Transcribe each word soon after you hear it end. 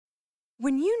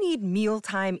When you need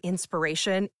mealtime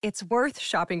inspiration, it's worth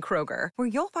shopping Kroger, where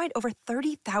you'll find over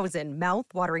 30,000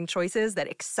 mouth-watering choices that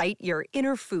excite your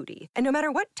inner foodie. And no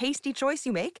matter what tasty choice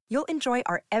you make, you'll enjoy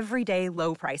our everyday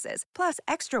low prices, plus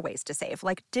extra ways to save,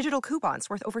 like digital coupons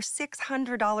worth over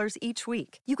 $600 each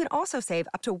week. You can also save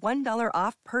up to $1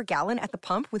 off per gallon at the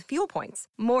pump with fuel points.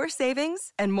 More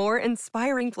savings and more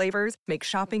inspiring flavors make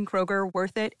shopping Kroger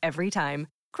worth it every time.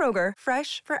 Kroger,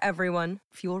 fresh for everyone.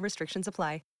 Fuel restrictions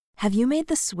apply. Have you made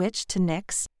the switch to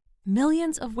Knix?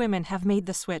 Millions of women have made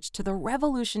the switch to the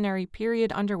revolutionary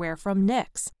period underwear from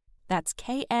Knix. That's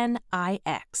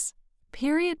Knix.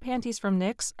 Period panties from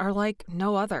Knix are like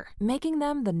no other, making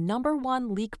them the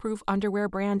 #1 leak-proof underwear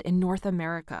brand in North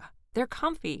America. They're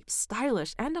comfy,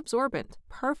 stylish, and absorbent,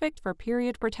 perfect for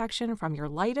period protection from your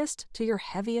lightest to your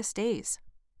heaviest days.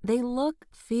 They look,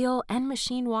 feel, and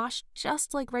machine wash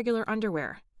just like regular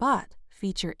underwear, but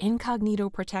feature incognito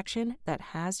protection that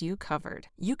has you covered.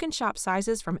 You can shop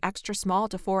sizes from extra small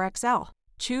to 4XL.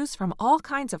 Choose from all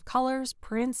kinds of colors,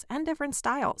 prints, and different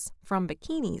styles, from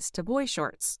bikinis to boy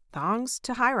shorts, thongs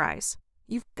to high-rise.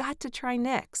 You've got to try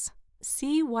Knix.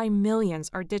 See why millions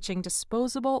are ditching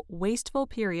disposable, wasteful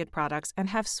period products and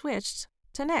have switched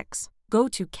to Knix. Go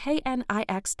to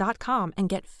knix.com and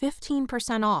get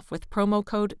 15% off with promo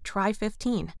code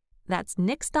TRY15. That's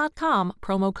Knix.com,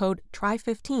 promo code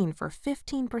TRY15 for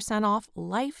 15% off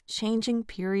life-changing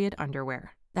period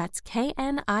underwear. That's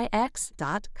knix.com.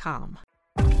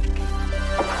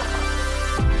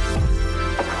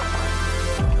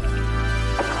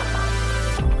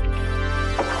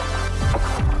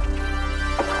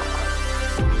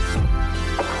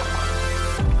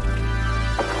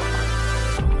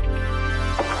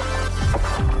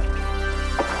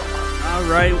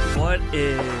 All right, what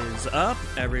is up,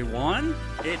 everyone?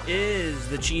 It is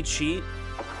the cheat sheet,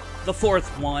 the fourth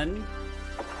one.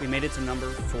 We made it to number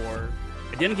 4.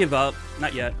 I didn't give up,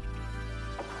 not yet.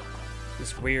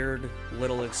 This weird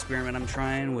little experiment I'm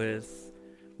trying with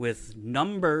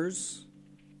numbers.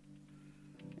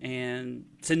 And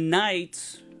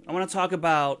tonight, I want to talk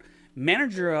about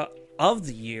Manager of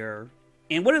the Year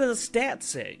and what do the stats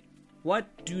say?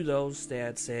 What do those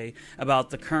stats say about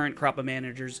the current crop of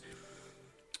managers?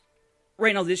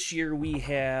 Right now, this year, we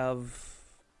have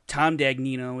Tom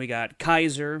Dagnino, we got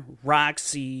Kaiser,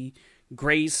 Roxy,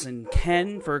 Grace, and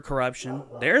Ken for corruption.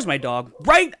 There's my dog,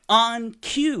 right on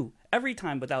cue, every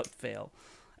time without fail.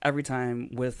 Every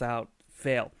time without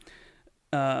fail.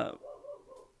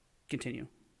 Continue.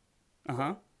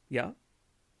 Uh-huh. Yeah.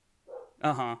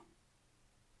 Uh-huh.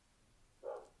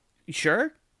 You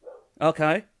sure?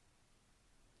 Okay.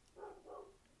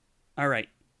 All right.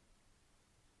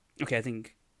 Okay, I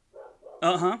think...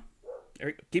 Uh-huh.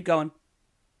 Keep going.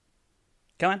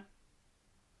 Come on.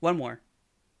 One more.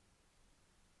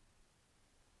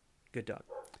 Good dog.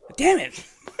 Damn it!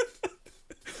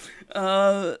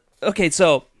 Okay,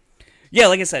 so, yeah,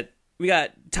 like I said, we got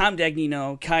Tom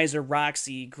Dagnino, Kaiser,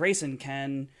 Roxy, Grayson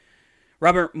Ken,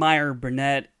 Robert Meyer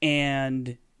Burnett,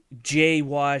 and Jay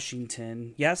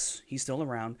Washington. Yes, he's still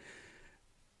around.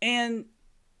 And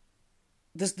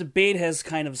this debate has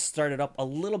kind of started up a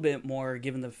little bit more,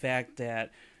 given the fact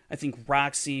that I think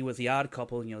Roxy with the Odd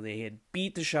Couple, they had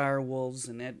beat the Shire Wolves,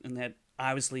 and that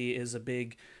obviously is a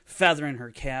big feather in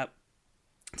her cap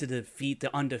to defeat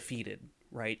the undefeated,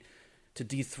 right? To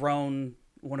dethrone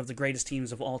one of the greatest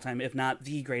teams of all time, if not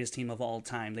the greatest team of all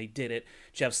time. They did it,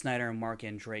 Jeff Snyder and Mark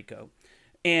Andreyko.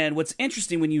 And what's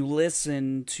interesting when you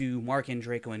listen to Mark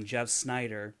Andreyko and Jeff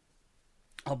Snyder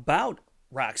about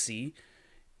Roxy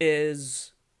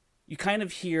is you kind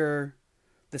of hear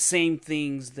the same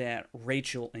things that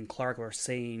Rachel and Clark were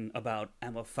saying about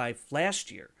Emma Fyffe last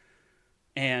year.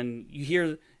 And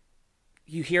you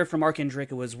hear from Mark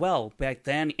Andreyko as well, back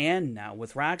then and now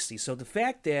with Roxy. So the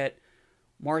fact that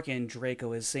Mark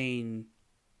Andreyko is saying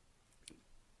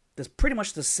this pretty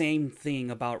much the same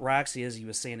thing about Roxy as he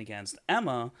was saying against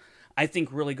Emma, I think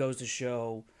really goes to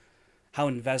show how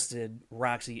invested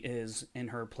Roxy is in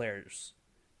her players.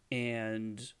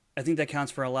 And I think that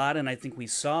counts for a lot, and I think we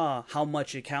saw how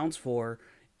much it counts for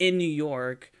in New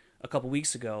York a couple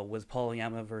weeks ago with Paul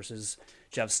Yama versus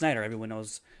Jeff Snyder.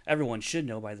 Everyone should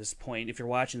know by this point, if you're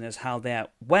watching this, how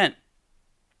that went.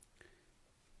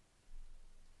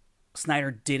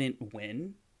 Snyder didn't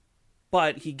win,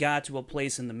 but he got to a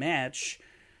place in the match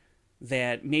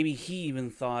that maybe he even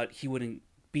thought he wouldn't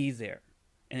be there.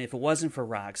 And if it wasn't for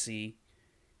Roxy,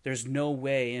 there's no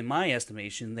way, in my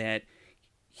estimation, that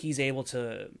he's able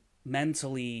to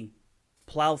mentally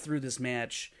plow through this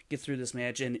match, get through this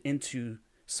match, and into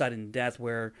sudden death,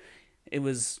 where it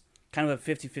was kind of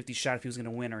a 50-50 shot if he was going to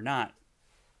win or not.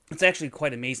 It's actually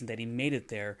quite amazing that he made it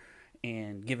there,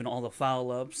 and given all the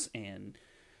foul-ups and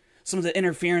some of the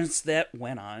interference that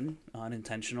went on,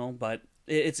 unintentional, but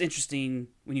it's interesting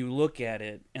when you look at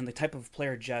it and the type of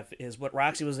player Jeff is, what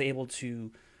Roxy was able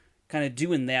to kind of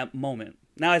do in that moment.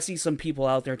 Now I see some people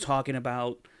out there talking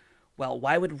about, well,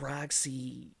 why would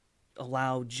Roxy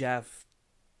allow Jeff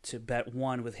to bet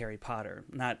 1 with Harry Potter,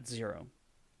 not 0?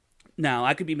 Now,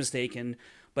 I could be mistaken,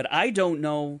 but I don't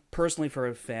know personally for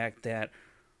a fact that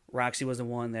Roxy was the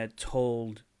one that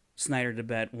told Snyder to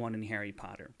bet 1 in Harry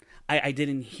Potter. I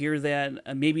didn't hear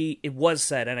that. Maybe it was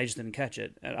said and I just didn't catch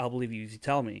it. I'll believe you if you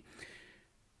tell me.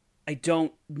 I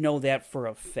don't know that for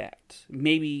a fact.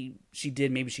 Maybe she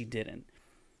did, maybe she didn't.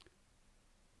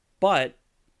 But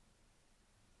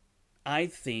I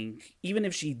think even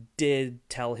if she did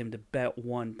tell him to bet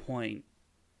 1 point,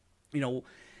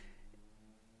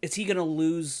 is he going to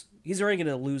lose? He's already going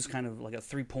to lose kind of like a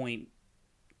 3-point.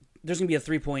 There's going to be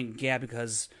a 3-point gap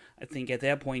because I think at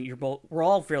that point we're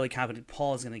all fairly confident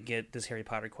Paul is going to get this Harry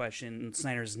Potter question and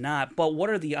Snyder's not. But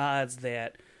what are the odds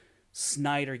that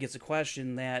Snyder gets a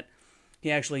question that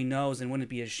he actually knows, and wouldn't it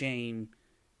be a shame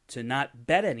to not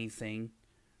bet anything,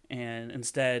 and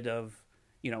instead of,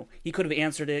 he could have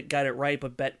answered it, got it right,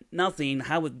 but bet nothing?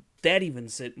 How would that even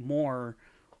sit more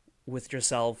with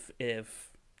yourself if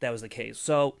that was the case?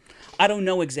 So I don't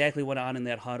know exactly what on in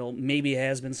that huddle. Maybe it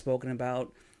has been spoken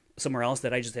about somewhere else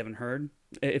that I just haven't heard.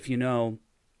 If you know,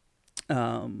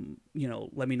 let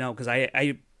me know, because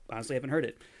I honestly haven't heard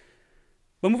it.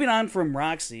 But moving on from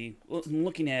Roxy,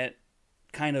 looking at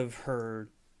kind of her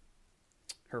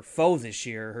foe this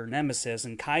year, her nemesis,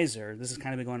 and Kaiser. This has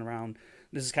kind of been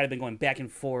going back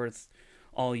and forth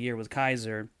all year with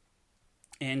Kaiser.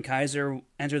 And Kaiser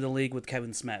entered the league with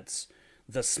Kevin Smets,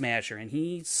 the Smasher, and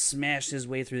he smashed his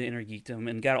way through the Inner Geekdom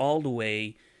and got all the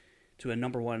way to a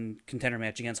number 1 contender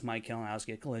match against Mike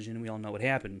Kalinowski at Collision, and we all know what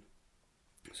happened.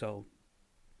 So,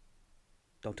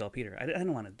 don't tell Peter. I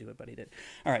didn't want to do it, but he did.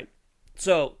 All right.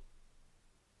 So,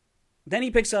 then he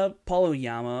picks up Paul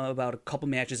Oyama about a couple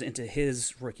matches into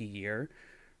his rookie year.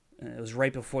 It was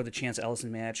right before the Chance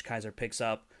Ellison match. Kaiser picks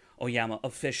up Oyama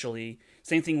officially.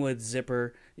 Same thing with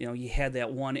Zipper. He had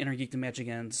that one Inner Geekdom match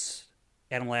against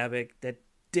Adam Lavick that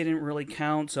didn't really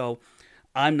count, so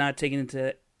I'm not taking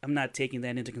that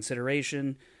into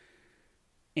consideration.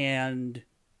 And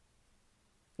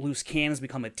Loose Cannon's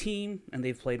become a team, and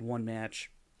they've played 1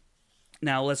 match.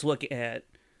 Now let's look at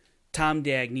Tom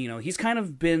Dagnino. He's kind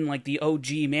of been like the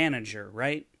OG manager,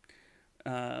 right?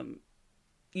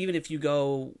 Even if you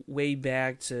go way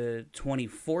back to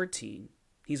 2014,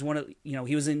 he's one of,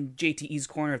 he was in JTE's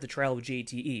corner at the Trial of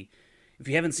JTE. If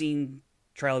you haven't seen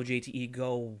Trial of JTE,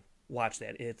 go watch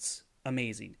that. It's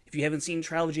amazing. If you haven't seen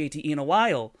Trial of JTE in a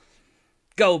while,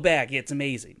 go back. It's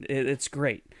amazing. It's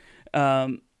great.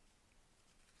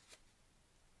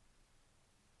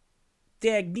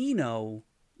 Dagnino,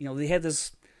 they had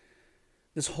this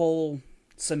whole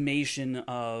summation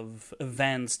of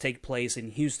events take place in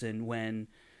Houston when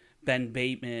Ben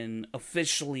Bateman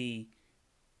officially,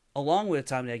 along with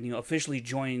Tom Dagnino, officially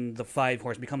joined the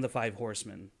become the Five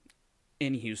Horsemen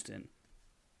in Houston.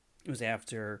 It was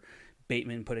after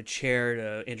Bateman put a chair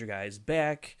to Andrew Guy's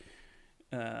back,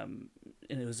 and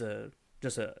it was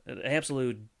just an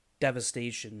absolute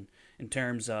devastation in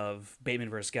terms of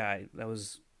Bateman versus Guy. That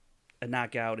was a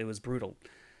knockout. It was brutal.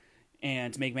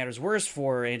 And to make matters worse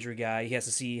for Andrew Guy, he has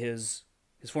to see his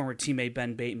former teammate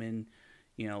Ben Bateman,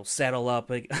 saddle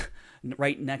up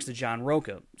right next to John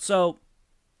Roca. So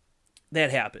that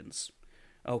happens.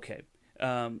 Okay.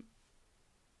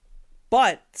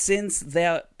 But since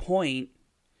that point,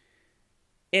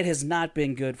 it has not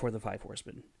been good for the Five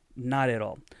Horsemen. Not at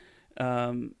all.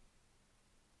 And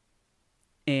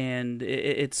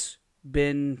it's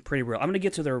been pretty real. I'm going to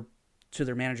get to their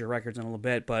manager records in a little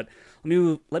bit, but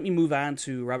let me move on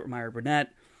to Robert Meyer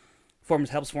Burnett.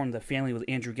 Helps form the family with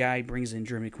Andrew Guy, brings in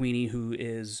Drew McQueenie, who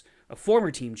is a former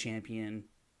team champion,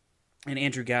 and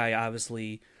Andrew Guy,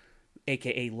 obviously,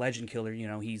 a.k.a. Legend Killer.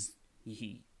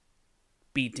 He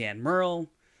beat Dan Murrell,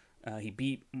 he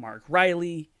beat Mark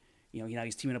Riley. Now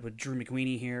he's teaming up with Drew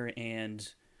McQueenie here, and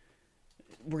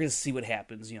we're going to see what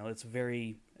happens. It's a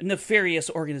very nefarious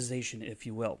organization, if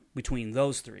you will, between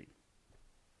those three.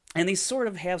 And they sort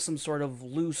of have some sort of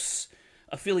loose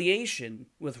affiliation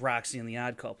with Roxy and the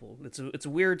Odd Couple. It's a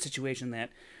weird situation that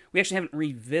we actually haven't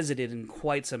revisited in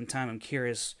quite some time. I'm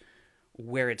curious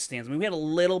where it stands. We had a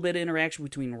little bit of interaction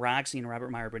between Roxy and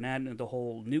Robert Meyer Burnett and the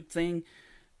whole Nuke thing.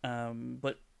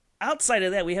 But outside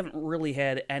of that, we haven't really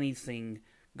had anything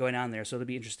going on there. So it'll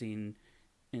be interesting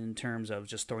in terms of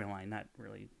just storyline, not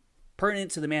really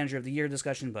pertinent to the Manager of the Year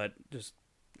discussion, but just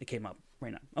it came up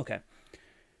right now. Okay.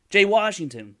 Jay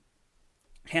Washington.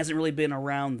 hasn't really been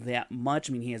around that much.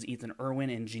 I mean, he has Ethan Irwin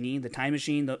and Janine, the Time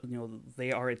Machine.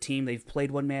 They are a team. They've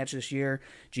played one match this year.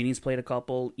 Janine's played a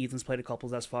couple. Ethan's played a couple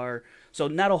thus far. So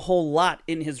not a whole lot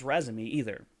in his resume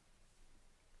either.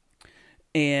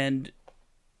 And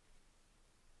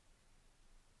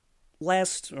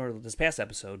this past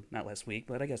episode, not last week,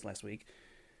 but I guess last week,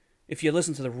 if you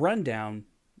listen to the rundown,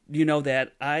 you know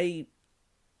that I'm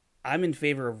in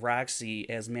favor of Roxy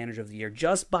as Manager of the Year,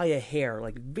 just by a hair,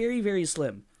 like very, very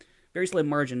slim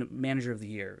margin, Manager of the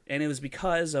Year. And it was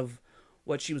because of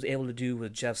what she was able to do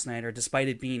with Jeff Sneider, despite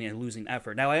it being a losing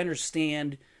effort. Now, I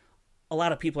understand a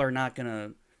lot of people are not going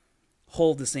to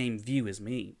hold the same view as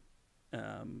me.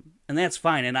 And that's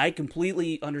fine. And I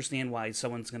completely understand why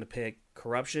someone's going to pick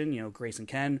Corruption, Grayson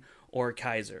Ken, or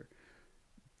Kaiser.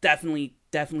 Definitely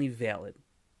valid.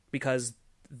 Because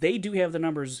they do have the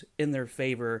numbers in their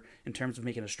favor in terms of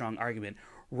making a strong argument.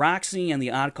 Roxy and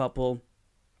the Odd Couple,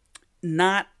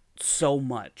 not so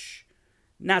much.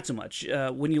 Not so much.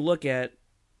 When you look at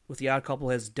what the Odd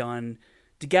Couple has done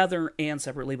together and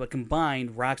separately, but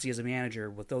combined, Roxy as a manager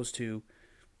with those two,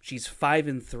 she's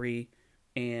 5-3,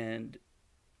 and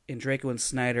Draco and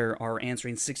Sneider are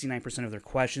answering 69% of their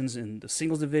questions. In the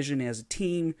singles division as a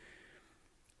team,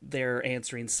 they're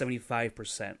answering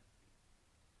 75%.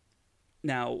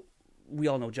 Now, we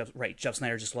all know Jeff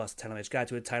Sneider just lost the title match, got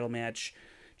to a title match.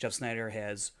 Jeff Sneider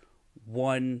has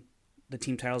won the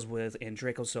team titles with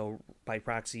Draco, so by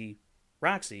proxy,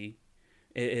 Roxy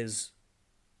is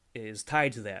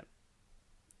tied to that.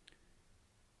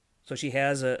 So she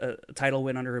has a title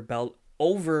win under her belt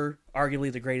over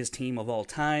arguably the greatest team of all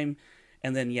time,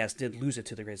 and then, yes, did lose it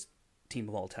to the greatest team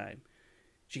of all time.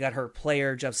 She got her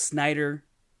player, Jeff Sneider,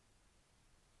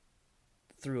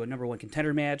 through a number one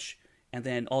contender match, and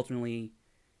then ultimately,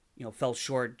 fell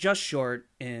just short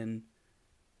in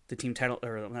the team title,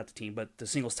 or not the team, but the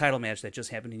singles title match that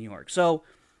just happened in New York. So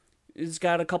it's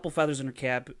got a couple feathers in her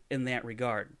cap in that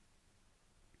regard.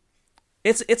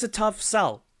 It's a tough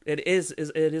sell. It is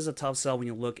a tough sell when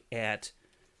you look at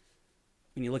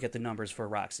the numbers for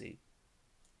Roxy.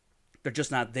 They're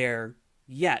just not there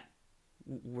yet.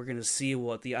 We're going to see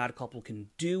what the Odd Couple can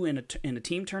do in a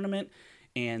team tournament,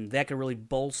 and that could really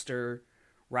bolster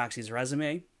Roxy's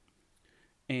resume.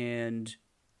 And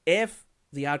if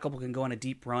the Odd Couple can go on a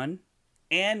deep run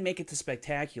and make it to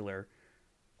Spectacular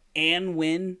and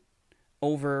win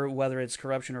over whether it's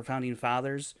Corruption or Founding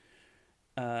Fathers,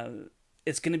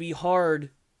 it's going to be hard.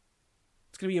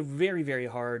 It's going to be very, very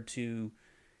hard to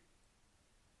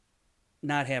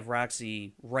not have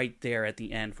Roxy right there at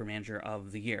the end for Manager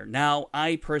of the Year. Now,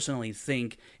 I personally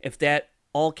think if that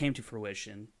all came to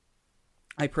fruition,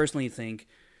 I personally think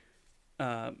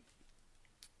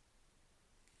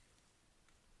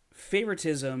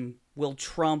favoritism will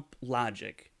trump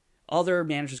logic. Other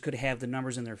managers could have the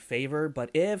numbers in their favor,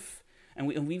 but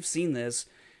we've seen this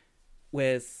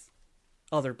with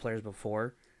other players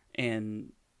before,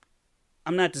 and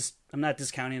I'm not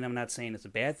discounting. I'm not saying it's a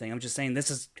bad thing. I'm just saying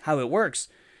this is how it works.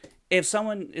 If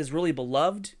someone is really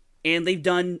beloved and they've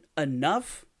done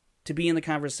enough to be in the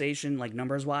conversation, like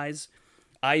numbers wise,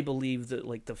 I believe that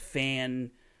like the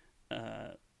fandom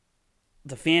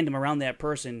around that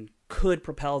person could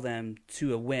propel them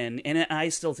to a win, and I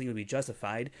still think it would be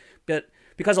justified. But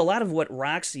because a lot of what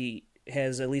Roxy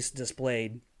has at least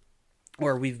displayed,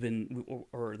 or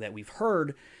that we've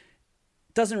heard,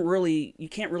 you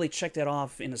can't really check that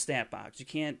off in a stat box. You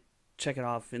can't check it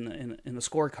off in the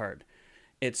scorecard.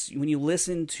 It's when you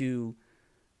listen to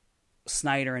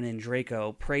Sneider and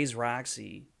Draco praise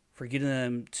Roxy for getting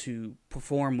them to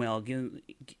perform well,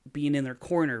 being in their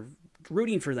corner,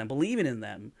 rooting for them, believing in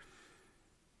them.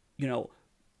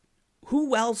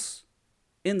 Who else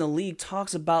in the league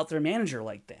talks about their manager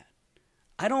like that?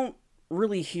 I don't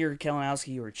really hear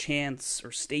Kalinowski or Chance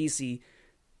or Stacy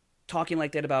talking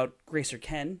like that about Grace or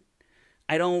Ken.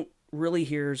 I don't really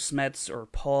hear Smets or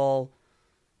Paul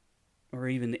or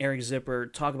even Eric Zipper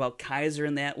talk about Kaiser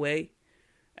in that way.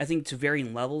 I think to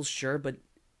varying levels, sure, but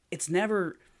it's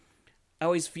never... I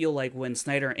always feel like when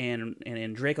Sneider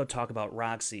and Draco talk about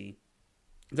Roxy,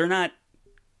 they're not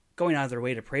going out of their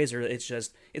way to praise her.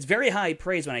 It's very high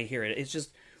praise when I hear it. It's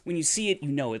just, when you see it,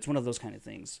 it's one of those kind of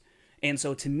things. And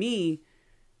so to me,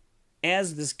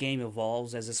 as this game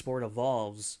evolves, as the sport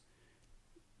evolves,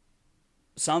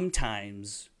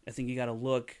 sometimes I think you got to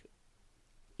look,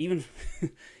 even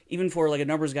for like a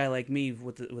numbers guy like me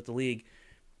with the league,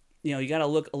 you got to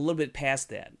look a little bit past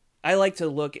that. I like to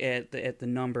look at the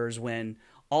numbers when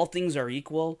all things are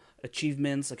equal,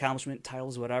 achievements, accomplishment,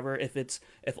 titles, whatever. If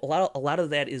a lot of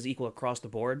that is equal across the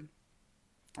board,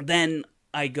 then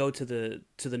I go to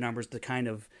the numbers to kind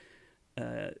of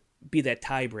be that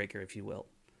tiebreaker, if you will.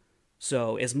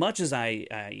 So as much as I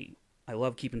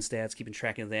love keeping stats, keeping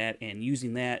track of that, and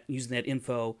using that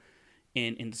info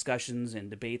in discussions and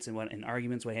debates and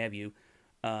arguments, what have you,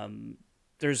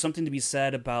 there's something to be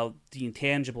said about the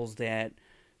intangibles that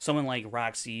someone like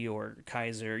Roxy or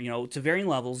Kaiser, to varying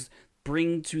levels,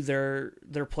 bring to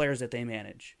their players that they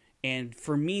manage. And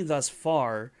for me, thus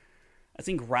far, I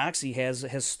think Roxy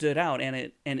has stood out,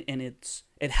 and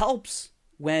it helps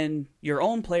when your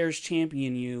own players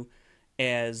champion you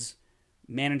as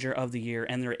manager of the year,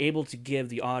 and they're able to give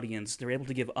the audience, they're able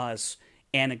to give us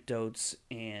anecdotes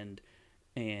and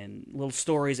little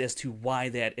stories as to why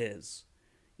that is.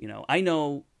 I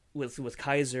know with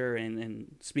Kaiser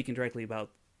and speaking directly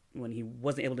about when he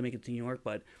wasn't able to make it to New York,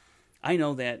 but I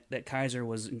know that Kaiser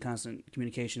was in constant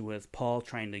communication with Paul,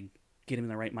 trying to get him in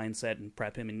the right mindset and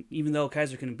prep him. And even though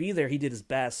Kaiser couldn't be there, he did his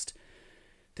best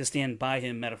to stand by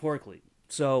him metaphorically.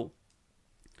 So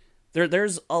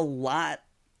there's a lot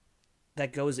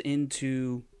that goes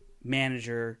into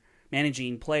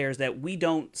managing players that we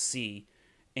don't see,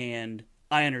 and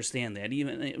I understand that.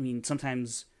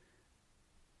 Sometimes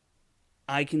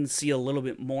I can see a little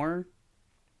bit more,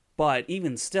 but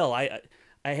even still, I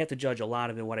have to judge a lot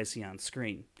of it what I see on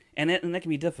screen, and that can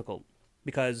be difficult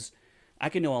because I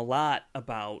can know a lot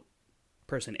about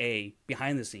person A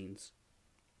behind the scenes,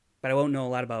 but I won't know a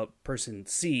lot about person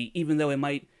C, even though it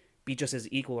might be just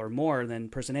as equal or more than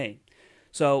person A.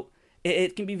 So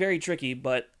it can be very tricky,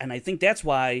 and I think that's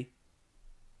why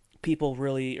people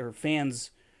really, or fans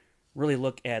really,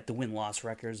 look at the win-loss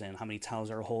records and how many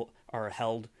titles are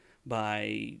held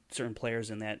by certain players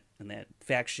in that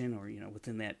faction or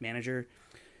within that manager.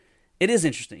 It is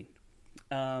interesting.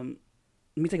 Let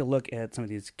me take a look at some of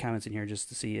these comments in here just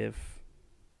to see if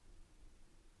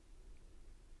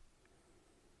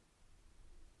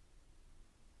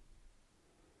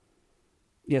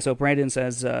so Brandon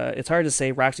says, it's hard to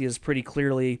say. Roxy is pretty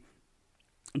clearly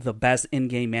the best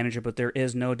in-game manager, but there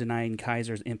is no denying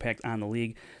Kaiser's impact on the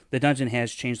league. The dungeon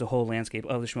has changed the whole landscape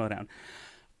of the Schmoedown.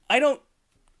 I don't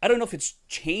know if it's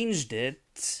changed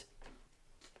it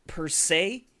per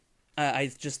se.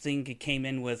 I just think it came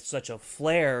in with such a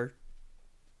flair.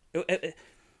 It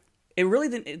really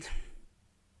didn't.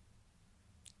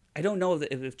 I don't know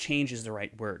if change is the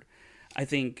right word. I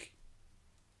think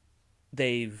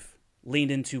they've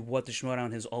leaned into what the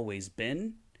Schmoedown has always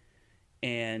been,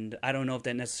 and I don't know if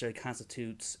that necessarily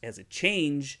constitutes as a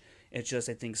change. It's just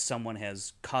I think someone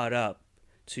has caught up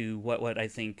to what I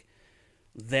think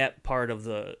that part of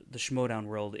the Schmoedown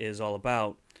world is all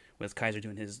about, with Kaiser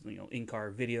doing his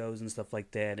in-car videos and stuff like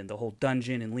that, and the whole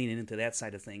dungeon and leaning into that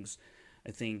side of things.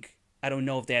 I don't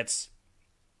know if that's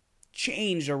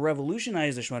changed or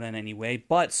revolutionized the Schmoedown in any way,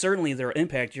 but certainly their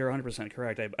impact, you're 100%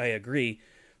 correct, I agree,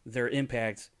 their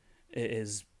impact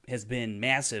has been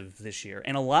massive this year.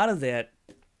 And a lot of that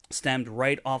stemmed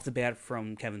right off the bat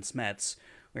from Kevin Smets,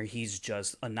 where he's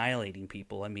just annihilating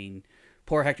people. I mean,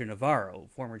 poor Hector Navarro,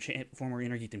 former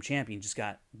Intergeekdom champion, just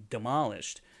got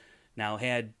demolished. Now,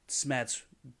 had Smets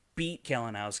beat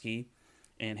Kalinowski,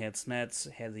 and had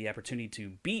Smets had the opportunity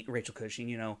to beat Rachel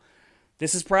Cushing,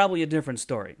 this is probably a different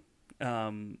story.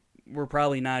 We're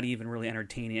probably not even really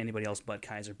entertaining anybody else but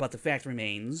Kaiser. But the fact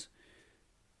remains,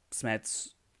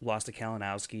 Smets lost to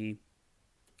Kalinowski,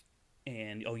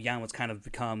 and Oyama's kind of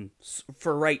become,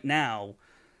 for right now,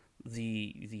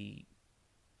 the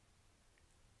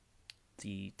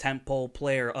tentpole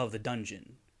player of the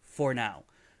dungeon for now.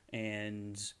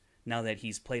 And now that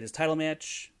he's played his title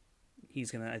match,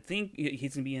 I think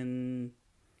he's gonna be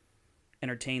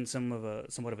entertain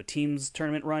somewhat of a teams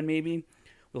tournament run, maybe.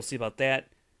 We'll see about that.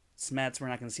 Smets we're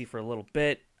not gonna see for a little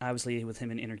bit, obviously, with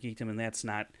him in Intergeekdom,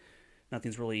 and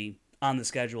nothing's really on the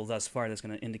schedule thus far that's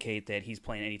going to indicate that he's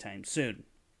playing anytime soon.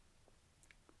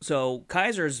 So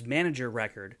Kaiser's manager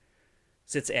record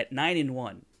sits at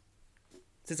 9-1.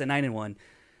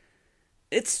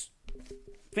 It's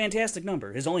a fantastic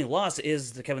number. His only loss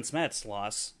is the Kevin Smets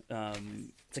loss to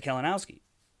Kalinowski.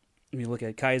 When you look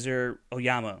at Kaiser,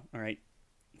 Oyama, all right,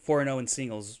 4-0 in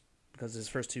singles because his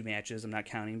first two matches I'm not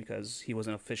counting because he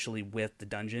wasn't officially with the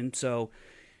dungeon. So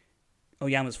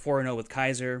Oyama's 4-0 with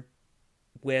Kaiser,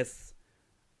 with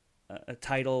a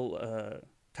title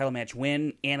match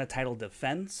win and a title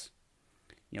defense.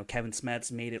 Kevin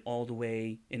Smets made it all the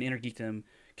way in Intergeekdom.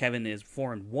 Kevin is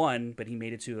 4-1, but he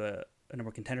made it to a number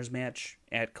of contenders match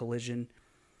at Collision.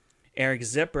 Eric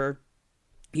Zipper,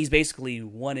 he's basically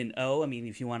 1-0. I mean,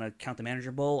 if you want to count the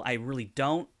Manager Bowl, I really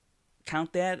don't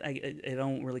count that. I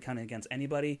don't really count it against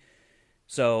anybody.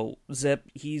 So Zip,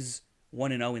 he's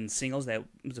 1-0 in singles. That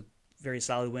was a very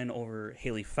solid win over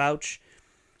Haley Fouch.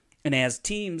 And as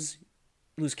teams,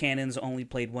 Loose Cannons only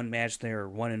played one match. They're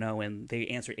 1-0, and they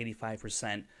answered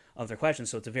 85% of their questions.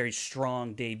 So it's a very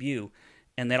strong debut.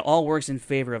 And that all works in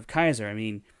favor of Kaiser. I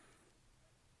mean,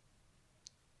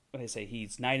 what did I say?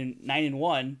 He's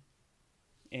 9-1,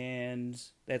 and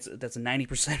that's a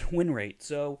 90% win rate.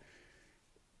 So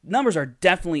numbers are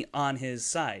definitely on his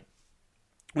side.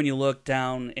 When you look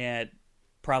down at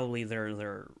probably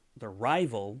their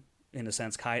rival, in a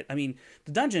sense, I mean,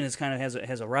 the Dungeon is kind of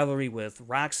has a rivalry with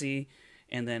Roxy,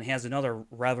 and then has another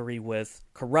rivalry with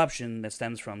Corruption that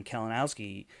stems from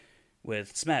Kalinowski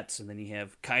with Smets, and then you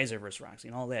have Kaiser versus Roxy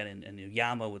and all that, and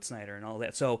Yama with Snyder and all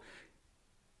that. So,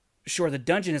 sure, the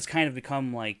Dungeon has kind of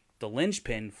become like the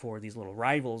linchpin for these little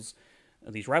rivals,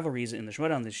 these rivalries in the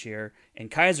Showdown this year, and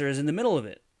Kaiser is in the middle of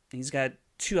it. He's got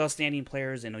two outstanding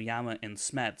players in Oyama and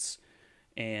Smets,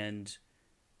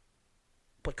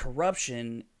 but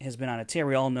Corruption has been on a tear.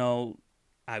 We all know,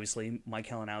 obviously, Mike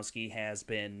Kalinowski has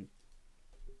been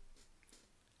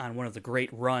on one of the great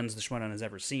runs the Showdown has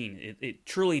ever seen. It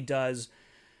truly does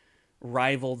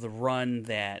rival the run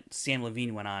that Sam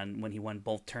Levine went on when he won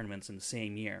both tournaments in the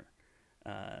same year.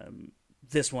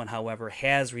 This one, however,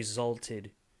 has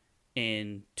resulted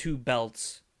in 2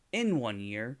 belts in 1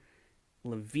 year.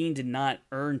 Levine did not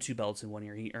earn 2 belts in 1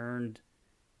 year. He earned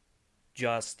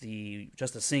just a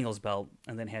singles belt,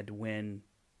 and then had to win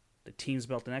the team's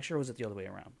belt the next year, or was it the other way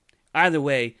around? Either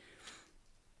way,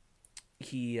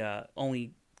 he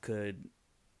only could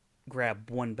grab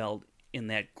 1 belt in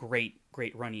that great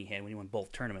run he had when he won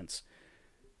both tournaments.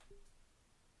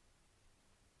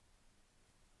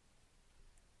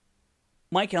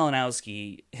 Mike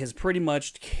Kalinowski has pretty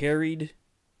much carried,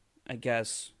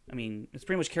 it's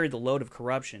pretty much carried the load of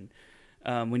Corruption.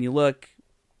 When you look,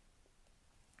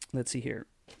 let's see here.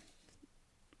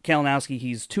 Kalinowski,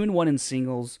 he's 2-1 in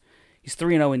singles, he's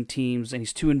 3-0 in teams, and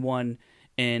he's 2-1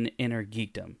 in Inner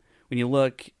Geekdom. When you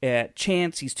look at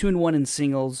Chance, he's 2-1 in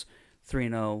singles,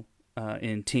 3-0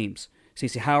 in teams.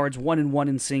 Stacey Howard's 1-1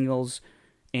 in singles,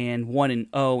 and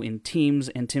 1-0 in teams,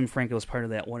 and Tim Franco is part of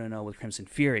that 1-0 with Crimson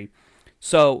Fury.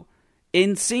 So,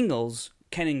 in singles,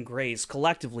 Ken and Grace,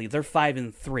 collectively, they're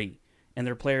 5-3, and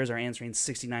their players are answering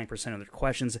 69% of their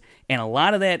questions, and a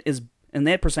lot of that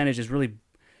that percentage is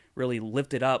really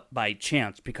lifted up by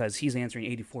Chance, because he's answering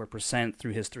 84%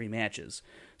 through his 3 matches.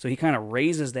 So he kind of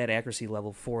raises that accuracy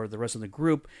level for the rest of the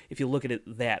group if you look at it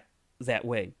that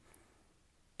way.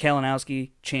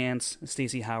 Kalinowski, Chance,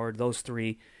 Stacey Howard, those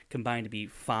 3 combined to be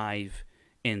 5-3.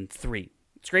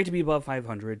 It's great to be above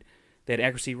 500. That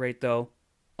accuracy rate, though,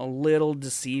 a little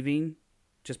deceiving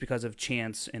just because of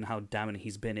Chance and how dominant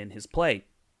he's been in his play.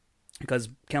 Because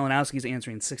Kalinowski's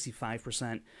answering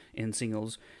 65% in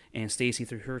singles, and Stacey,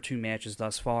 through her 2 matches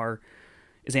thus far,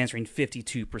 is answering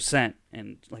 52%.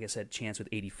 And like I said, Chance with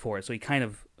 84%. So he kind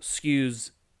of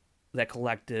skews that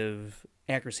collective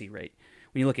accuracy rate.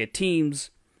 When you look at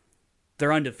teams,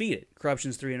 they're undefeated.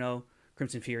 Corruption's 3-0,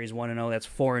 Crimson Fury's 1-0, that's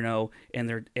 4-0, and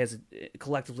they're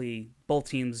collectively, both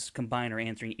teams combined are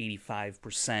answering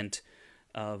 85%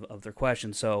 of their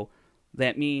questions. So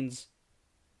that means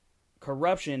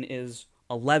Corruption is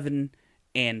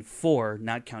 11-4,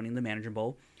 not counting the Manager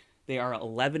Bowl. They are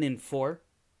 11-4.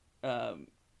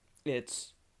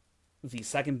 It's the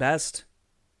second best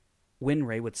win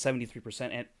rate with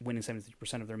 73% at winning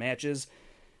 73% of their matches.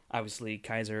 Obviously,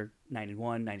 Kaiser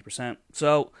 91, 90%.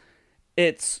 So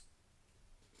that's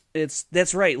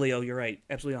right, Leo. You're right,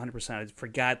 absolutely 100%. I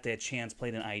forgot that Chance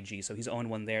played an IG, so he's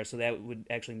 0-1 there. So that would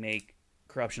actually make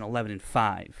Corruption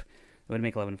 11-5. It would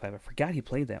make 11-5. I forgot he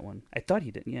played that one. I thought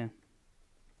he did. Yeah.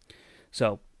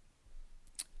 So,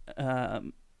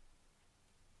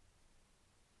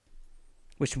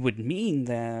 which would mean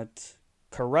that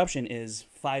Corruption is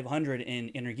 500 in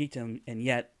Inner Geekdom, and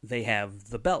yet they have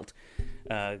the belt.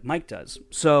 Mike does.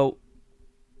 So,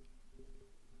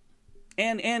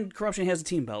 and Corruption has a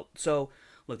team belt. So,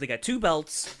 look, they got 2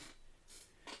 belts.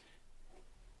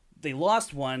 They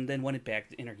lost one, then won it back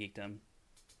to Inner Geekdom.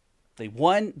 They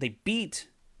beat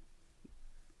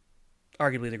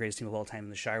arguably the greatest team of all time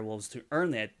in the Shire Wolves to earn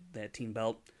that team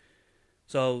belt.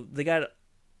 So they got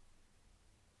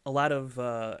a lot of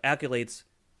accolades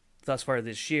thus far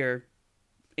this year,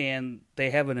 and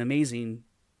they have an amazing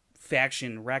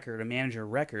faction record, a manager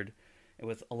record,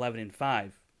 with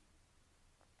 11-5.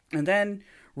 And then,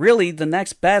 really, the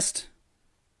next best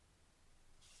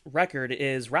record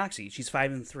is Roxy. She's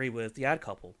 5-3 with The Odd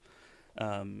Couple,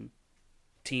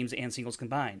 teams and singles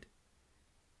combined.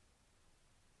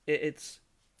 And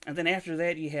then after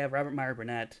that, you have Robert Meyer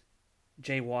Burnett,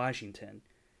 Jay Washington.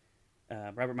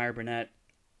 Robert Meyer Burnett,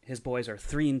 his boys are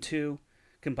 3-2.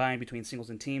 combined between singles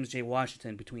and teams. Jay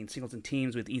Washington between singles and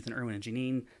teams with Ethan Irwin and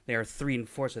Janine. They are 3 and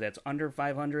 4, so that's under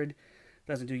 500.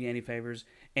 Doesn't do you any favors.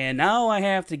 And now I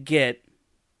have to get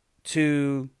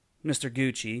to Mr.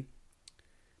 Gucci,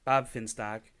 Bob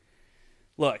Finstock.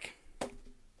 Look,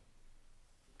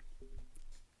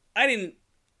 I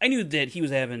knew that he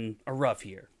was having a rough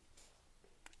year.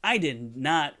 I did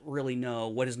not really know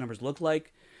what his numbers looked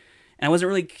like, and I wasn't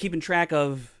really keeping track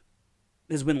of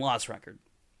his win-loss record.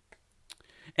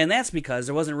 And that's because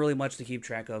there wasn't really much to keep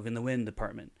track of in the win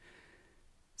department.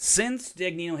 Since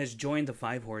Dagnino has joined the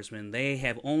Five Horsemen, they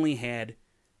have only had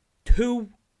 2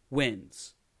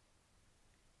 wins.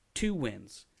 2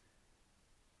 wins.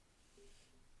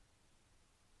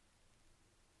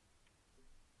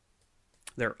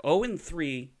 They're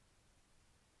 0-3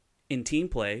 in team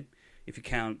play, if you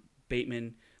count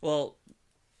Bateman. Well,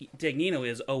 Dagnino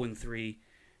is 0-3.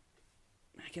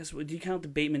 I guess, would you count the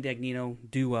Bateman-Dagnino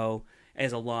duo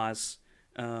as a loss?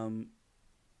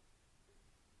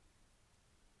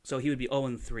 So he would be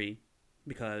 0-3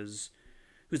 because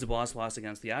Who's the Boss lost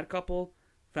against The Odd Couple,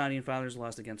 Founding Fathers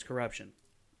lost against Corruption,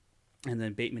 and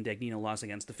then Bateman-Dagnino lost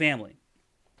against The Family.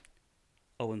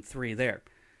 0-3 there.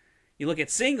 You look at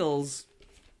singles,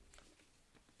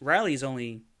 Riley's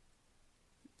only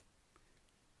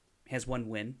has 1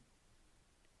 win.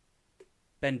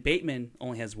 Ben Bateman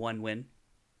only has 1 win.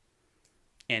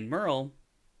 And Merle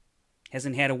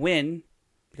hasn't had a win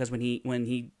because when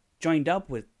he joined up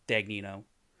with Dagnino,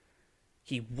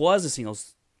 he was a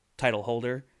singles title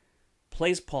holder,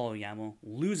 plays Paul Oyama,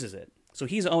 loses it. So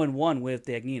he's 0-1 with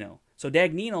Dagnino. So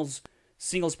Dagnino's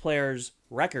singles players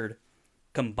record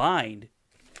combined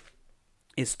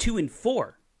is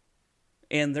 2-4.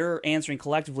 And they're answering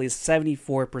collectively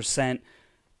 74%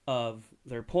 of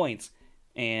their points.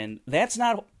 And that's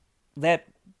not that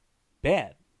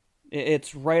bad.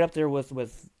 It's right up there with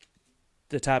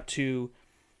the top 2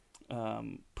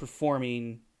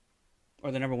 performing,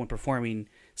 or the number 1 performing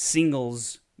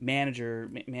singles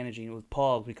managing with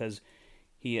Paul, because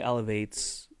he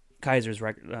elevates Kaiser's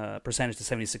percentage to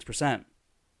 76%.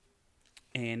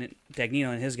 And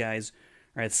Dagnino and his guys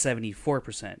are at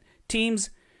 74%. Teams,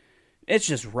 it's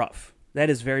just rough. That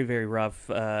is very, very rough.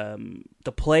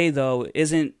 The play, though,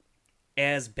 isn't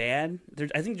as bad.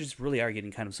 I think just really are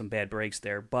getting kind of some bad breaks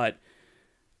there. But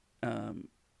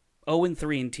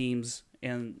 0-3 in teams,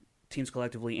 and teams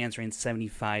collectively answering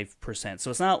 75%. So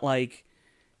it's not like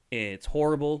it's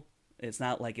horrible. It's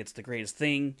not like it's the greatest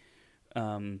thing.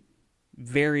 It's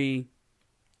very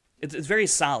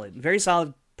solid. Very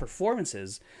solid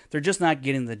performances. They're just not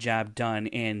getting the job done.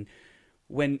 And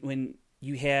when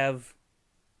you have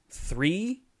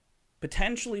 3,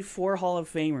 potentially 4 Hall of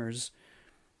Famers,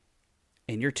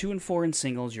 and you're 2-4 in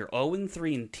singles, you're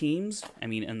 0-3 in teams. I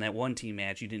mean, in that one team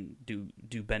match, you didn't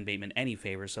do Ben Bateman any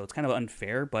favors, so it's kind of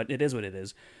unfair, but it is what it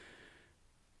is.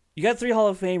 You got 3 Hall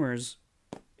of Famers,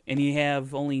 and you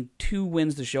have only 2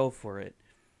 wins to show for it.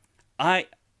 I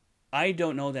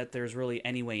don't know that there's really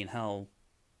any way in hell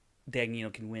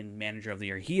Dagnino can win Manager of the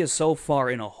Year. He is so far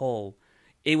in a hole.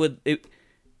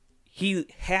 He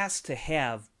has to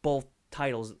have both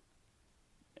titles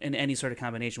in any sort of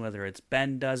combination, whether it's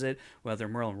Ben does it, whether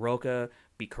Merle and Roca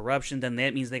beat Corruption, then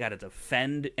that means they got to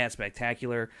defend at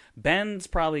Spectacular. Ben's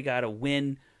probably got to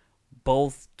win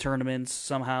both tournaments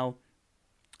somehow.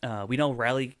 We know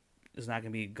Riley is not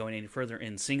going to be going any further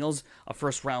in singles. A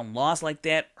first-round loss like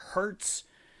that hurts.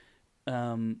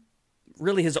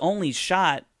 Really his only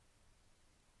shot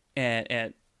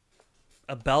at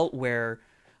a belt where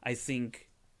I think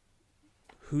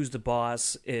Who's the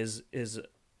Boss is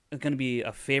going to be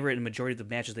a favorite in the majority of the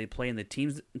matches they play in the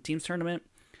teams tournament.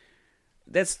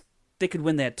 They could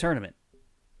win that tournament.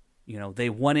 You know, they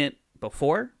won it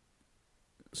before,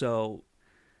 so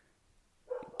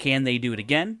can they do it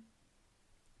again?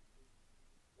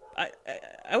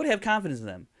 I would have confidence in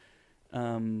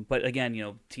them. But again, you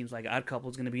know, teams like Odd Couple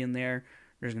is going to be in there.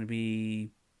 There's going to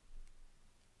be,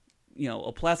 you know,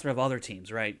 a plethora of other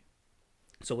teams, right?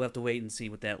 So we'll have to wait and see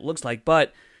what that looks like.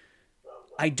 But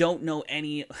I don't know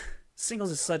any.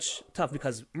 Singles is such tough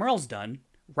because Merle's done,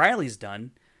 Riley's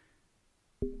done,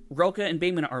 Roca and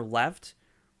Bateman are left.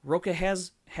 Roca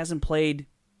hasn't played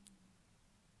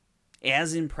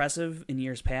as impressive in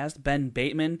years past. Ben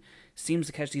Bateman seems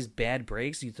to catch these bad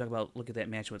breaks. You look at that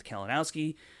match with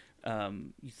Kalinowski.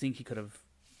 You think he could have,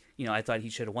 you know, I thought he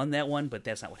should have won that one, but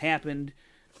that's not what happened.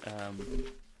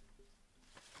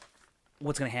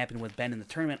 What's going to happen with Ben in the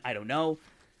tournament, I don't know.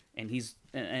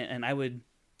 And I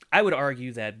would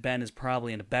argue that Ben is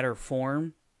probably in a better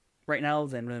form right now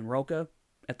than Roca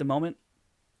at the moment.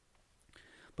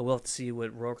 But we'll have to see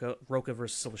what Roca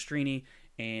versus Silvestrini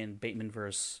and Bateman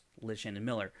versus Lich and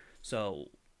Miller. So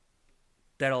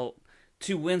that'll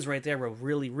 2 wins right there will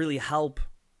really, really help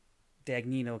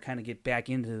Dagnino kind of get back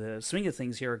into the swing of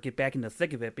things here, or get back into the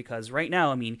thick of it, because right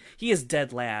now, I mean, he is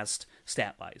dead last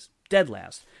stat-wise. Dead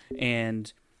last.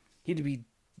 And he'd be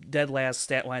dead last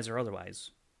stat-wise or otherwise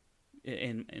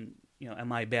in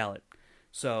my ballot.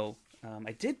 So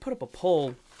I did put up a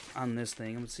poll on this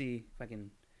thing. I'm going to see if I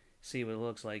can see what it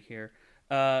looks like here.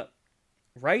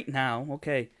 Right now,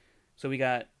 okay, so we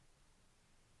got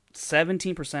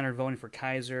 17% are voting for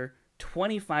Kaiser,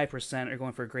 25% are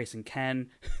going for Grayson Ken,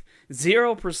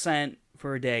 0%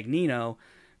 for Dagnino,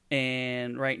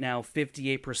 and right now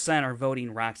 58% are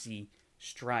voting Roxy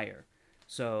Stryer.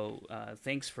 So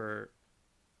thanks for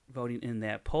voting in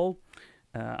that poll.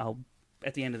 I'll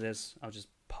at the end of this, I'll just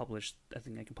publish. I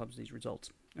think I can publish these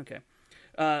results. Okay.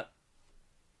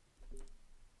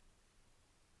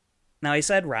 Now, I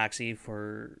said Roxy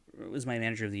was my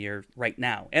manager of the year right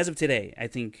now. As of today, I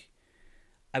think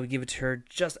I would give it to her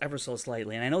just ever so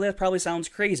slightly. And I know that probably sounds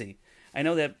crazy. I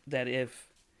know that if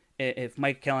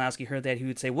Mike Kalinowski heard that, he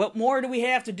would say, what more do we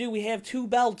have to do? We have 2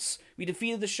 belts. We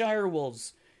defeated the Shire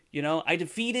Wolves. I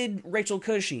defeated Rachel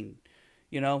Cushing.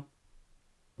 Yeah,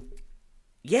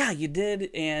 you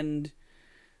did. And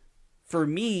for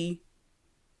me,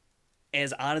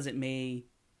 as odd as it may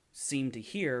seem to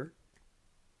hear,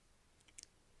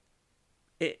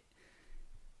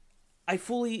 I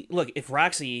fully look. If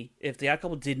the Odd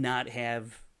Couple did not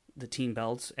have the team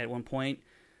belts at one point,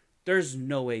 there's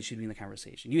no way she'd be in the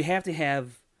conversation. You have to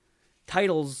have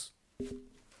titles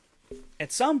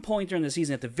at some point during the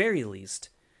season, at the very least,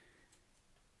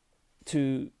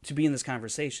 to be in this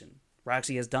conversation.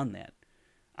 Roxy has done that.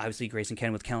 Obviously, Grayson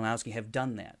Ken with Kalinowski have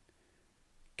done that.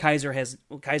 Kaiser has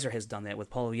done that with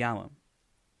Paul Oyama.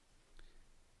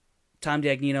 Tom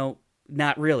Dagnino,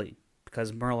 not really,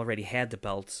 because Merle already had the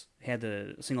belts, had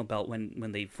the single belt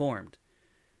when they formed.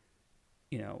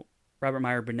 Robert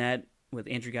Meyer Burnett with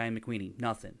Andrew Guy and McWeeny,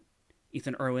 nothing.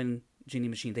 Ethan Irwin, Ginny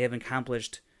Machine, they haven't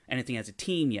accomplished anything as a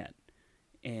team yet.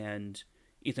 And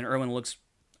Ethan Irwin looks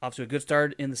off to a good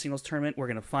start in the singles tournament. We're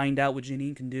going to find out what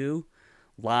Ginny can do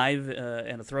live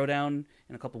at a throwdown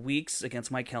in a couple weeks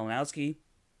against Mike Kalinowski.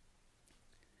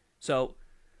 So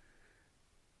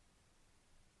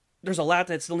there's a lot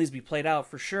that still needs to be played out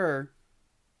for sure.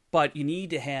 But you need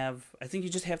to have, I think you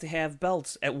just have to have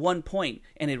belts at one point.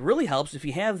 And it really helps if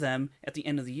you have them at the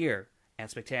end of the year at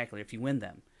Spectacular, if you win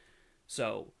them.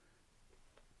 So,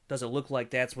 does it look like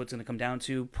that's what's going to come down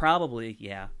to? Probably,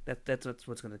 yeah. That's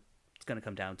what's going to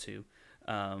come down to.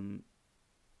 And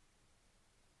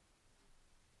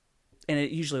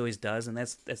it usually always does, and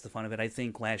that's the fun of it. I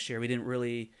think last year we didn't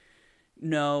really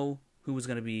know who was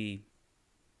going to be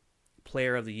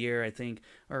Player of the Year, I think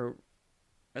the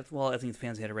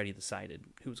fans had already decided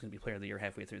who was going to be Player of the Year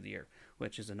halfway through the year,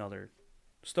 which is another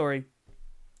story.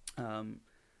 But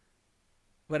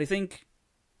I think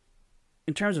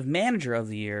in terms of Manager of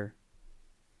the Year,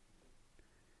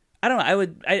 I don't know.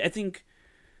 I think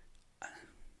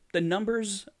the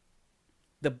numbers,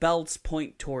 the belts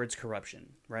point towards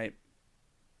corruption, right?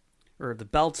 Or the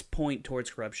belts point towards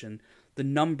corruption. The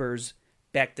numbers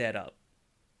back that up.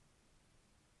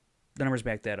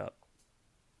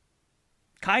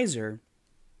 Kaiser,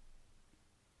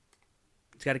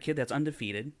 he's got a kid that's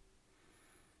undefeated.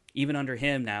 Even under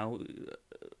him now,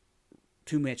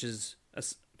 two matches,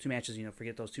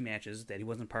 forget those 2 matches that he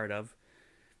wasn't part of.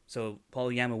 So Paul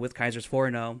Oyama with Kaiser's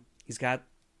 4-0. He's got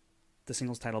the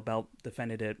singles title belt,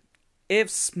 defended it. If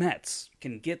Smets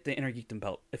can get the Inner Geekdom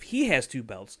belt, if he has 2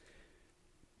 belts,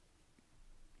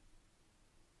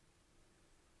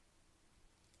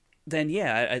 then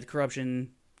yeah,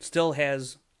 corruption still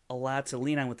has a lot to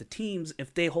lean on with the teams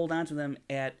if they hold on to them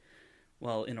in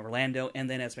Orlando and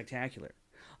then at Spectacular.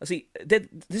 See, this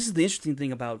is the interesting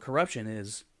thing about corruption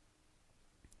is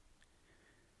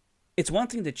it's one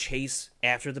thing to chase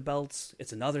after the belts.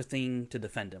 It's another thing to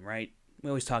defend them, right? We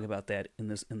always talk about that in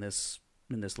this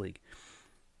league.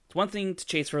 It's one thing to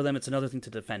chase for them. It's another thing to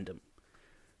defend them.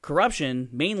 Corruption,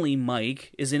 mainly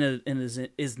Mike, is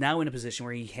now in a position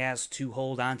where he has to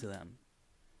hold on to them.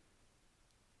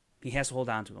 He has to hold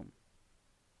on to them.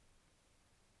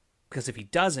 Because if he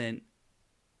doesn't,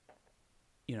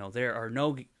 there are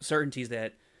no certainties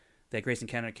that Grayson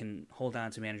Kenner can hold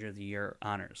on to Manager of the Year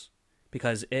honors.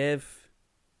 Because if,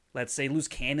 let's say, Loose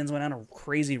Cannons went on a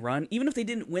crazy run, even if they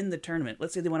didn't win the tournament,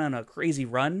 let's say they went on a crazy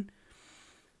run,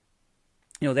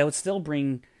 that would still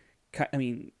bring,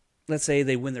 let's say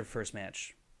they win their first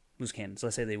match, Loose Cannons.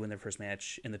 Let's say they win their first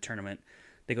match in the tournament.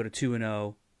 They go to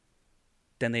 2-0.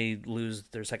 Then they lose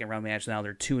their second round match. Now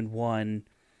they're 2-1.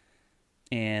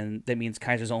 and that means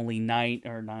Kaiser's only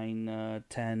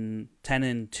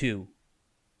 10-2.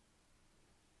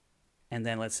 And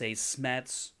then let's say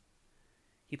Smets,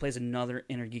 he plays another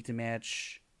Inner Geekdom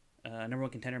match, number one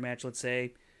contender match, let's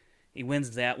say. He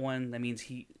wins that one. That means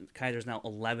Kaiser's now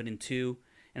 11-2.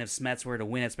 And if Smets were to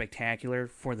win at Spectacular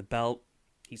for the belt,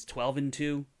 he's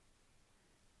 12-2.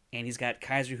 And he's got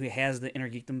Kaiser, who has the Inner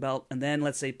Geekdom belt. And then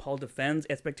let's say Paul defends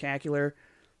at Spectacular.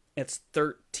 It's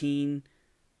 13-2.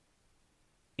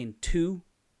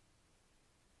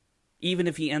 Even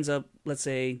if he ends up, let's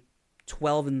say,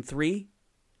 12-3.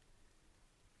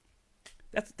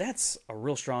 That's a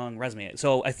real strong resume.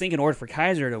 So I think in order for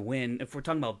Kaiser to win, if we're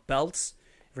talking about belts,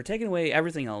 if we're taking away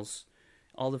everything else,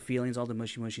 all the feelings, all the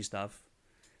mushy stuff,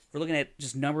 if we're looking at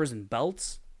just numbers and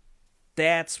belts,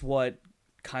 that's what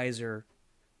Kaiser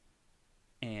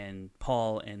and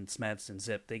Paul and Smets and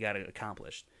Zip, they got to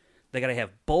accomplish. They got to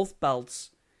have both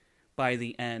belts by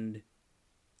the end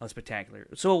of Spectacular.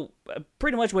 So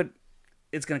pretty much what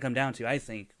it's going to come down to, I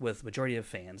think, with majority of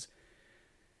fans,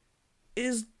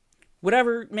 is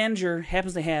whatever manager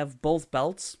happens to have both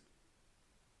belts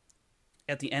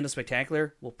at the end of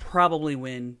Spectacular will probably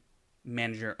win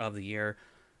Manager of the Year,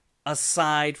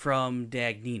 aside from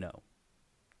Dagnino,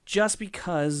 just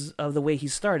because of the way he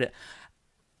started.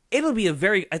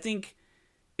 I think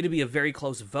it'll be a very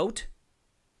close vote,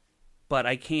 but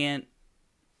I don't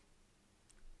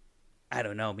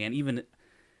know, man. Even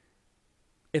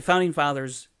if Founding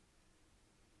Fathers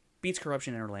beats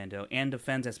Corruption in Orlando and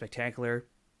defends at Spectacular,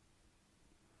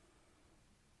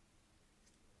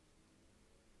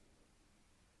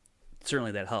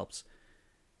 certainly that helps.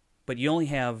 But you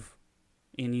have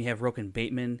Roque and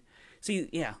Bateman. See,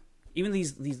 yeah, even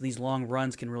these long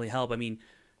runs can really help. I mean,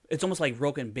 it's almost like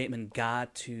Roque and Bateman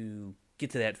got to get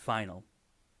to that final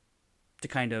to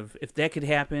kind of, if that could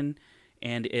happen,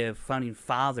 and if Founding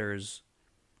Fathers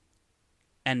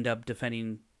end up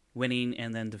winning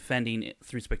and then defending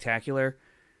through Spectacular,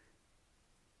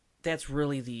 that's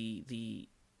really the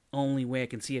only way I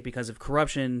can see it, because if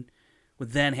Corruption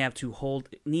would then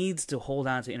needs to hold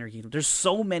on to Inner Geekdom, there's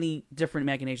so many different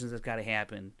machinations that's got to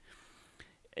happen.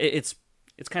 It's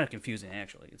kind of confusing,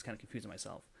 actually. It's kind of confusing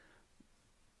myself.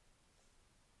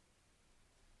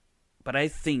 But I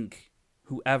think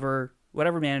whatever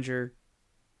manager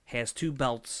has two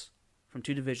belts from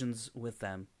two divisions with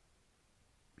them,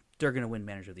 they're going to win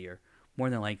Manager of the Year. More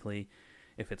than likely,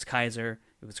 if it's Kaiser,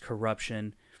 if it's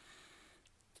Corruption.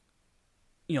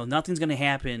 Nothing's going to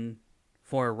happen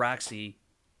for Roxy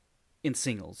in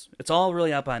singles. It's all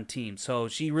really up on teams. So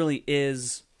she really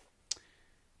is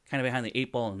kind of behind the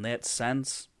eight ball in that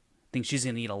sense. I think she's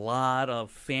going to need a lot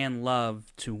of fan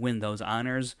love to win those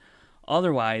honors.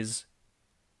 Otherwise,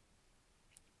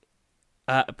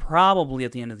 probably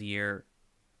at the end of the year,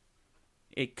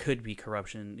 it could be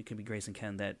Corruption. It could be Grayson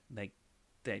Ken that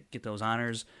get those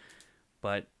honors.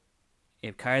 But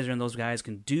if Kaiser and those guys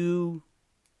can do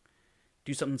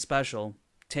something special,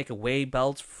 take away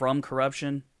belts from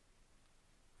Corruption,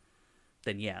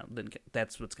 then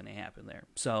that's what's going to happen there.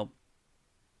 So,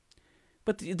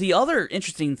 but the other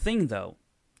interesting thing, though,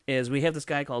 is we have this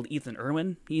guy called Ethan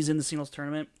Irwin. He's in the singles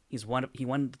tournament. He won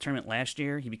the tournament last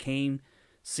year. He became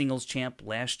singles champ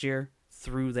last year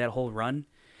through that whole run.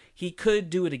 He could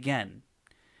do it again.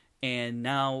 And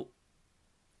now,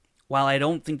 while I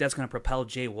don't think that's going to propel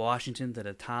Jay Washington to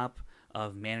the top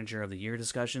of Manager of the Year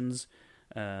discussions,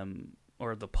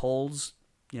 or the polls,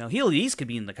 he at least could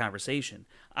be in the conversation.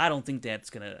 I don't think that's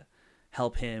going to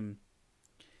help him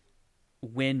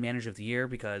win Manager of the Year,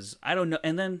 because I don't know.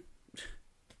 And then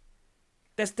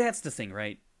that's the thing,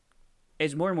 right?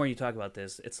 As more and more you talk about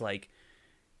this, it's like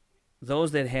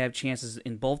those that have chances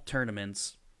in both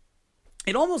tournaments,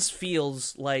 it almost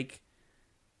feels like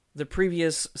the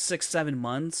previous 6-7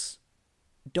 months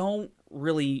don't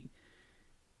really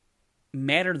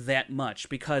matter that much,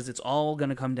 because it's all going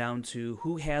to come down to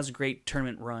who has great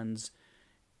tournament runs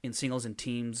in singles and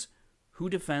teams, who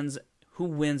defends, who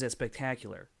wins at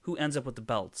Spectacular, who ends up with the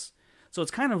belts. So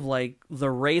it's kind of like the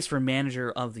race for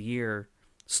Manager of the Year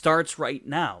starts right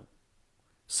now.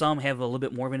 Some have a little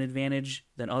bit more of an advantage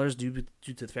than others due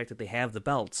to the fact that they have the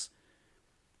belts.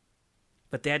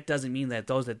 But that doesn't mean that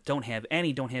those that don't have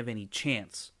any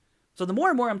chance. So the more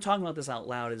and more I'm talking about this out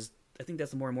loud, I think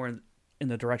that's the more and more in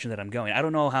the direction that I'm going. I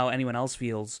don't know how anyone else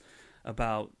feels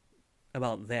about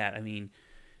that. I mean,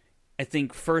 I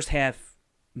think first half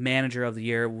Manager of the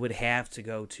Year would have to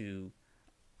go to.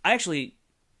 I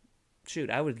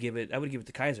would give it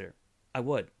to Kaiser. I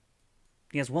would.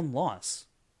 He has one loss,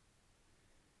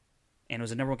 and it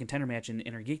was a number one contender match in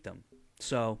Inner Geekdom.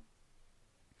 So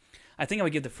I think I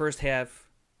would give the first half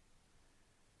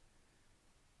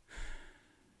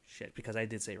Shit, because I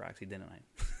did say Roxy, didn't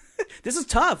I? This is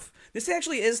tough. This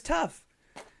actually is tough.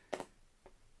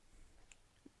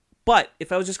 But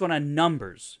if I was just going on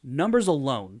numbers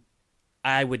alone,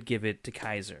 I would give it to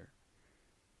Kaiser.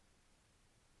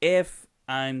 If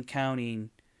I'm counting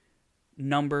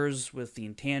numbers with the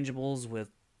intangibles, with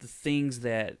the things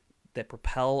that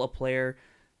propel a player,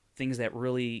 things that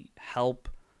really help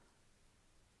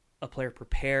a player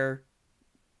prepare,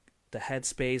 the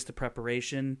headspace, the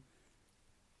preparation,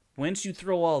 once you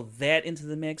throw all that into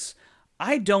the mix,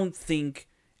 I don't think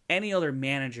any other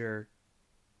manager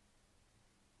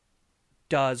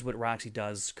does what Roxy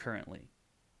does currently.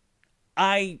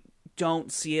 I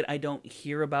don't see it. I don't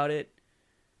hear about it.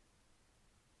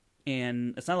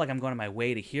 And it's not like I'm going to my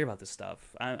way to hear about this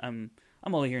stuff. I'm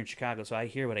only here in Chicago, so I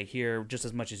hear what I hear just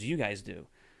as much as you guys do.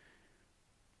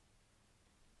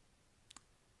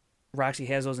 Roxy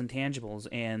has those intangibles,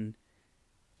 and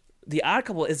the Odd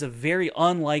Couple is a very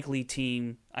unlikely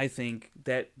team, I think,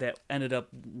 that ended up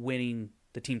winning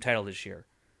the team title this year.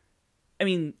 I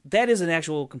mean, that is an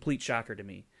actual complete shocker to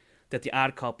me, that the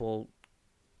Odd Couple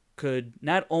could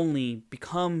not only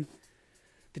become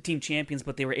the team champions,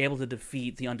 but they were able to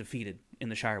defeat the undefeated in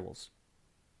the Shire Wolves.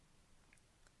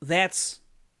 That's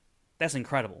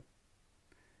incredible.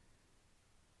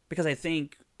 Because I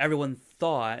think everyone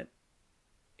thought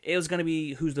it was going to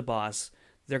be who's the boss.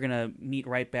 They're going to meet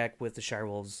right back with the Shire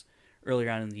Wolves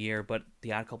earlier on in the year, but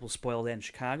the Odd Couple spoiled that in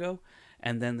Chicago,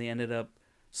 and then they ended up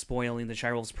spoiling the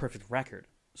Shire Wolves' perfect record.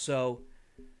 So,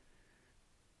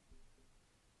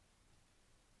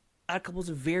 Odd Couple's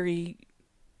a very,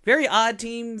 very odd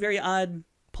team, very odd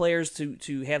players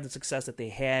to have the success that they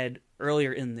had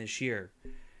earlier in this year.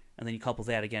 And then you couple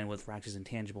that again with Roxy's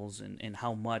intangibles and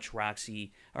how much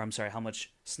how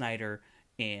much Snyder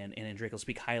and Andreyko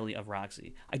speak highly of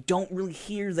Roxy. I don't really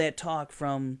hear that talk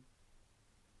from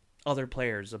other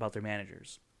players about their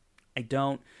managers. I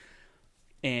don't.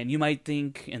 And you might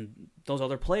think, and those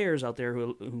other players out there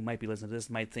who might be listening to this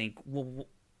might think, well,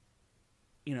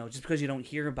 you know, just because you don't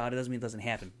hear about it doesn't mean it doesn't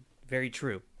happen. Very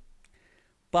true.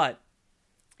 But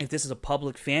if this is a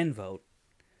public fan vote,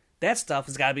 that stuff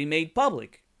has got to be made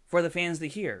public for the fans to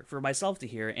hear, for myself to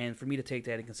hear, and for me to take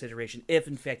that in consideration if,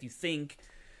 in fact, you think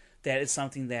that it's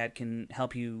something that can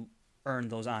help you earn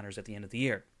those honors at the end of the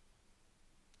year.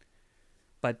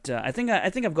 But I think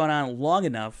I've gone on long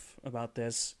enough about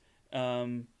this.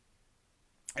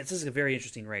 This is a very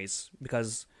interesting race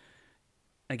because,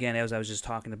 again, as I was just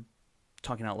talking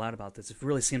out loud about this, it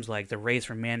really seems like the race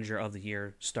for manager of the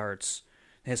year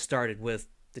has started with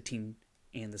the team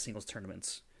and the singles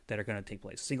tournaments that are going to take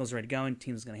place. Singles are already going,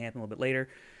 teams is going to happen a little bit later.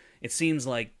 It seems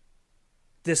like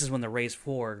this is when the race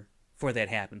for that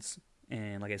happens.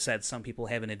 And like I said, some people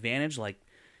have an advantage, like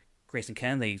Grayson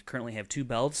Ken. They currently have 2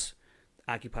 belts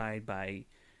occupied by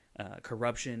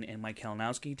Corruption and Mike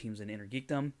Kalinowski, teams in Inner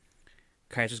Geekdom.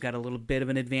 Kaiser's got a little bit of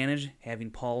an advantage, having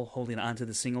Paul holding on to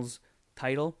the singles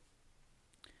title.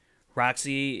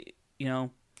 Roxy,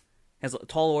 has a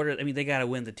tall order. I mean, they got to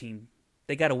win the team.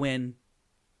 They got to win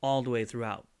all the way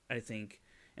throughout, I think,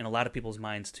 in a lot of people's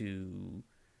minds to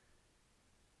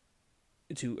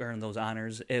earn those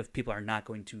honors if people are not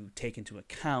going to take into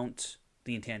account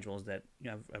the intangibles that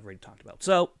I've already talked about.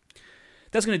 So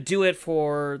that's going to do it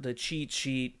for the cheat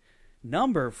sheet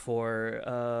number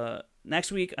for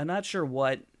next week. I'm not sure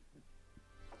what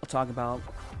I'll talk about.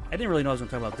 I didn't really know I was going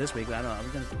to talk about this week, but I don't know.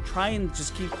 I'm going to try and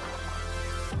just keep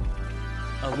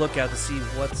a lookout to see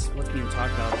what's being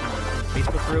talked about in the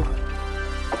Facebook group, and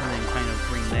then kind of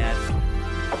bring that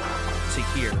to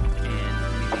here and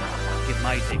maybe give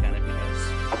my take on it because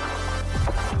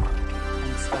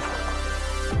I'm special.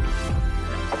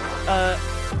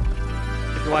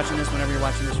 If you're watching this, whenever you're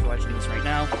watching this right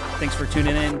now, thanks for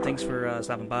tuning in. Thanks for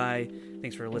stopping by.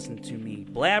 Thanks for listening to me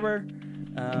blabber.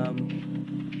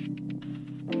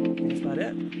 That's about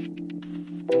it.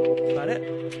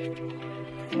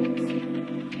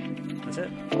 That's it.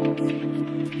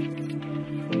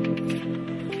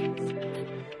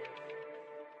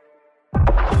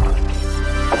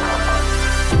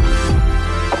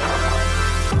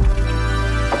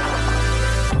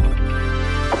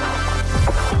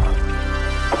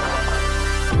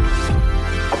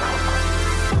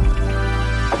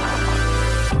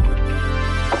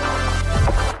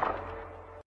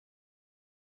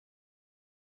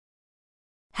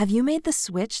 Have you made the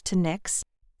switch to Knix?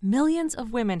 Millions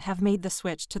of women have made the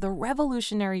switch to the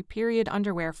revolutionary period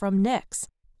underwear from Knix.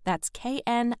 That's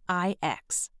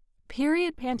Knix.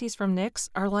 Period panties from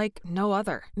Knix are like no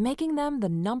other, making them the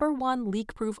 #1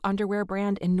 leak-proof underwear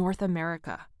brand in North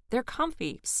America. They're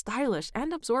comfy, stylish,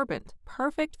 and absorbent,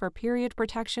 perfect for period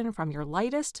protection from your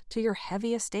lightest to your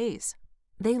heaviest days.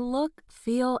 They look,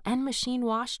 feel, and machine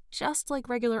wash just like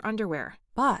regular underwear,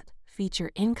 but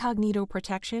feature incognito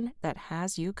protection that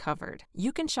has you covered.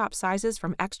 You can shop sizes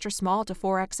from extra small to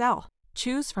 4XL.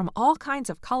 Choose from all kinds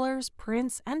of colors,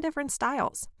 prints, and different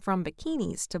styles, from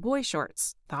bikinis to boy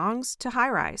shorts, thongs to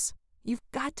high-rise. You've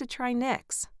got to try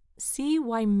Knix. See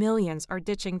why millions are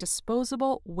ditching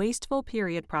disposable, wasteful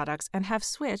period products and have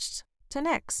switched to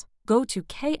Knix. Go to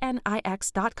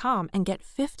knix.com and get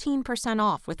 15%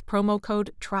 off with promo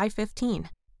code TRY15.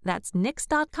 That's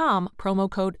knix.com, promo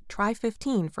code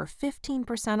TRY15 for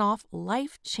 15% off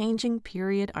life-changing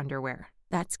period underwear.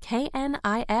 That's knix.com.